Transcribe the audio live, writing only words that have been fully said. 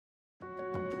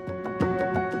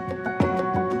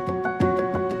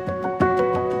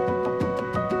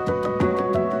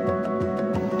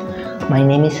My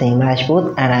name is Saiyam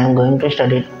Rajput and I am going to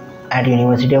study at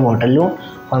University of Waterloo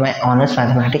for my honours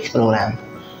mathematics program.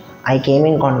 I came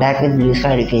in contact with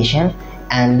Education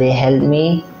and they helped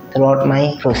me throughout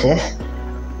my process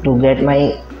to get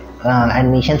my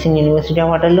admissions in University of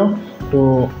Waterloo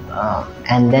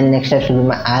and then next step to do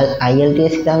my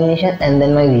IELTS examination and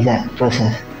then my visa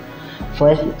process.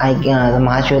 First, the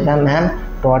Mahashweta ma'am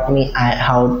taught me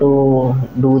how to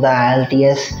do the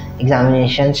IELTS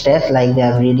examination steps like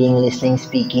the reading, listening,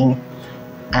 speaking,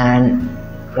 and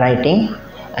writing.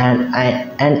 And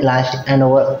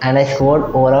I scored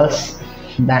overall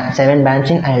 7 bands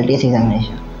in IELTS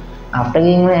examination. After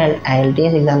giving my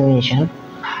IELTS examination,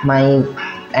 my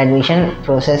admission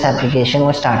process application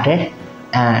was started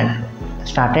and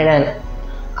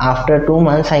after 2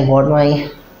 months I got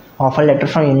my offer letter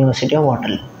from University of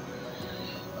Waterloo.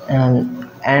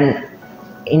 And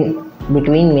in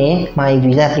between May, my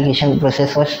visa application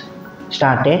process was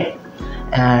started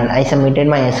and I submitted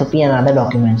my SOP and other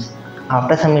documents.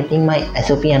 After submitting my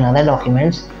SOP and other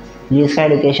documents,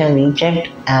 Education rechecked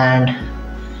and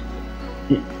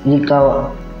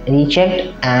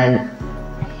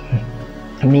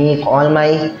make all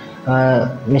my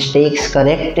mistakes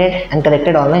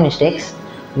corrected all my mistakes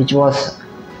which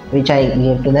I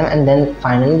gave to them, and then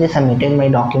finally they submitted my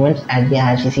documents at the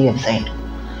IRCC website.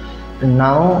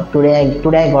 Now today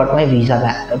I got my visa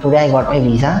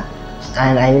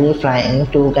and I will be flying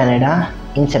to Canada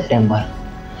in September.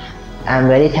 I am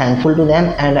very thankful to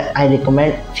them and I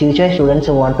recommend future students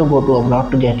who want to go to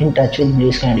abroad to get in touch with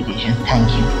Education.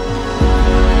 Thank you.